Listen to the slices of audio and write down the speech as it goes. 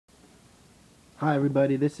Hi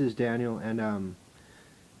everybody, this is Daniel, and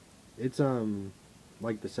it's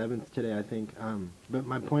like the 7th today, I think. But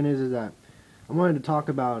my point is that I wanted to talk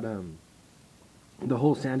about the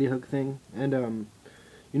whole Sandy Hook thing, and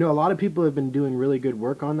a lot of people have been doing really good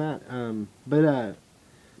work on that. But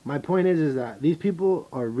my point is that these people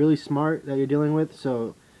are really smart that you're dealing with.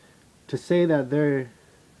 So to say that they're,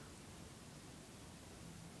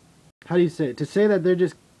 how do you say it? To say that they're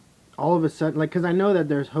just all of a sudden, like, because I know that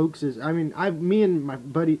there's hoaxes. I mean, me and my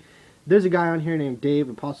buddy, there's a guy on here named Dave,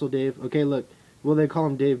 Apostle Dave. Okay, look, well, they call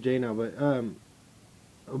him Dave J now, but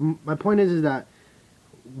my point is that,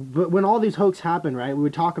 but when all these hoax happen, right, we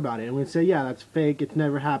would talk about it and we'd say, yeah, that's fake, it's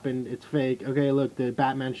never happened, it's fake. Okay, look, the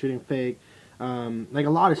Batman shooting fake, like a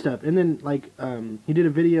lot of stuff. And then he did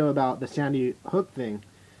a video about the Sandy Hook thing.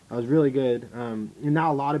 That was really good. And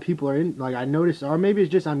now a lot of people are in, like, I noticed, or maybe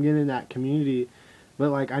it's just I'm getting in that community. But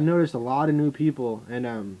like I noticed a lot of new people,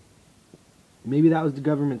 and maybe that was the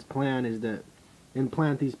government's plan, is to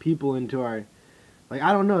implant these people into our, like,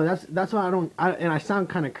 I don't know. That's why and I sound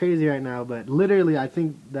kind of crazy right now, but literally I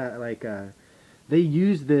think that they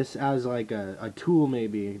use this as like a tool,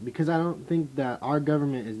 maybe, because I don't think that our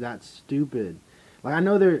government is that stupid. Like, I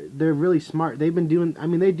know they're really smart. They've been doing, I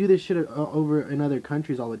mean, they do this shit over in other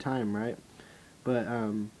countries all the time, right? But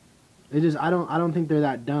it just, I don't think they're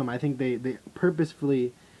that dumb. I think they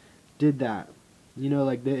purposefully did that.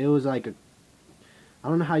 Like it was like a, I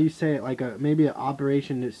don't know how you say it, like a, maybe an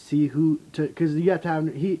operation to see who to, because you have to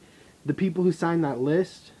have the people who signed that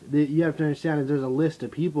list. You have to understand that there's a list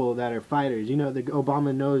of people that are fighters. The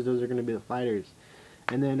Obama knows those are going to be the fighters,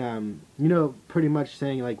 and then pretty much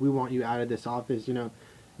saying like, we want you out of this office. The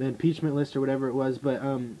impeachment list or whatever it was. But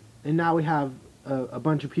and now we have a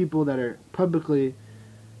bunch of people that are publicly,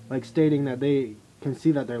 like, stating that they can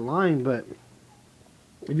see that they're lying. But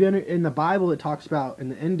if you in the Bible, it talks about in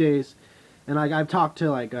the end days, and like I've talked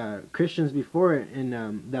to like Christians before, and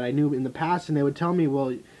that I knew in the past, and they would tell me,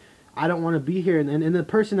 well, I don't want to be here. And the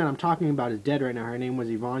person that I'm talking about is dead right now. Her name was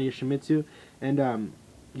Yvonne Yashimitsu, and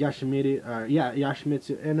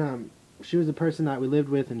Yashimitsu, and she was the person that we lived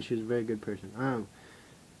with, and she was a very good person.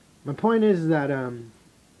 My point is that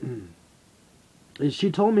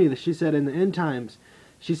she told me that, she said in the end times,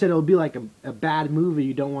 she said it'll be like a bad movie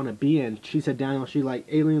you don't want to be in. She said, Daniel, like,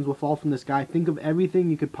 aliens will fall from the sky. Think of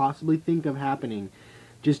everything you could possibly think of happening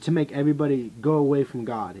just to make everybody go away from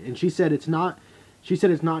God. And she said it's not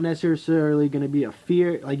necessarily going to be a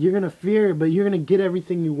fear. Like, you're going to fear, but you're going to get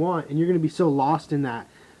everything you want, and you're going to be so lost in that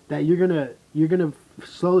you're going to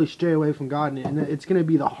slowly stray away from God, and it's going to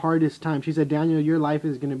be the hardest time. She said, Daniel, your life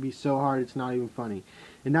is going to be so hard, it's not even funny.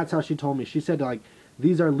 And that's how she told me. She said, like,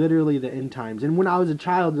 these are literally the end times. And when I was a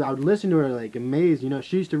child, I would listen to her, like, amazed.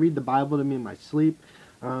 She used to read the Bible to me in my sleep.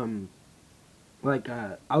 I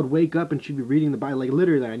would wake up and she'd be reading the Bible. Like,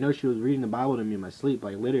 literally, I know she was reading the Bible to me in my sleep,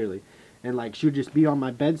 like, literally. And, like, she would just be on my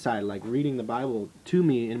bedside, like, reading the Bible to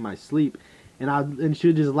me in my sleep. And she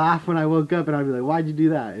would just laugh when I woke up, and I'd be like, why'd you do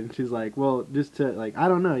that? And she's like, well, just to, like, I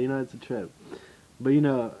don't know, it's a trip. But,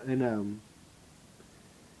 and,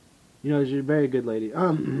 she's a very good lady.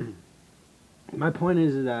 My point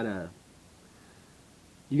is that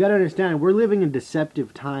you gotta understand, we're living in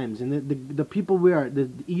deceptive times, and the people the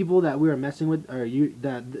evil that we are messing with,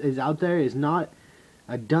 that is out there, is not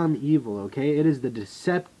a dumb evil. Okay, it is the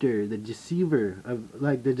deceptor, the deceiver of,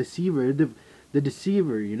 like, the deceiver. The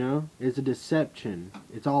deceiver, it's a deception.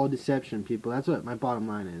 It's all a deception, people. That's what my bottom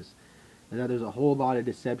line is that there's a whole lot of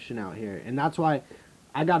deception out here, and that's why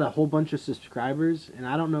I got a whole bunch of subscribers, and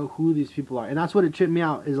I don't know who these people are, and that's what it tripped me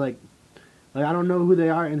out, is like I don't know who they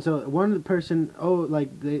are. And so one person,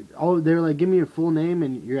 they're like, give me your full name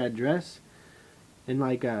and your address, and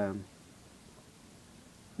like and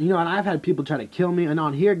I've had people try to kill me, and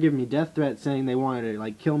on here give me death threats, saying they wanted to,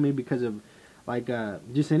 like, kill me because of, like,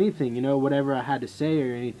 just anything, whatever I had to say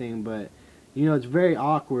or anything. But it's very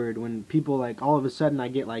awkward when people, like, all of a sudden I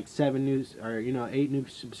get like 8 new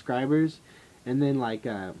subscribers, and then like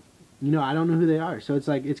I don't know who they are. So it's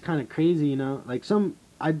like, it's kind of crazy, like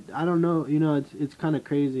I don't know, it's kind of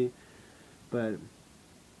crazy. But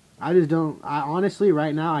I just don't, I honestly,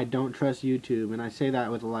 right now, I don't trust YouTube, and I say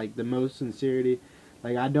that with, like, the most sincerity.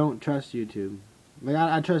 Like, I don't trust YouTube. Like,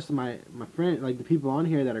 I trust my friend, like, the people on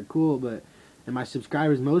here that are cool, and my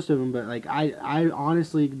subscribers, most of them, but, like, I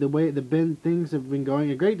honestly, the way things have been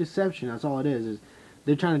going, a great deception, that's all it is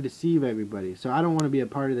they're trying to deceive everybody. So I don't want to be a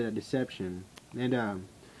part of that deception. And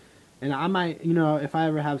I might, if I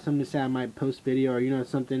ever have something to say, I might post video, or,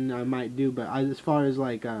 something I might do. But as far as,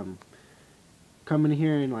 like, coming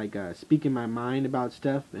here and, like, speaking my mind about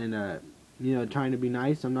stuff, and, trying to be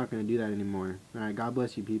nice, I'm not going to do that anymore. Alright, God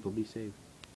bless you people. Be safe.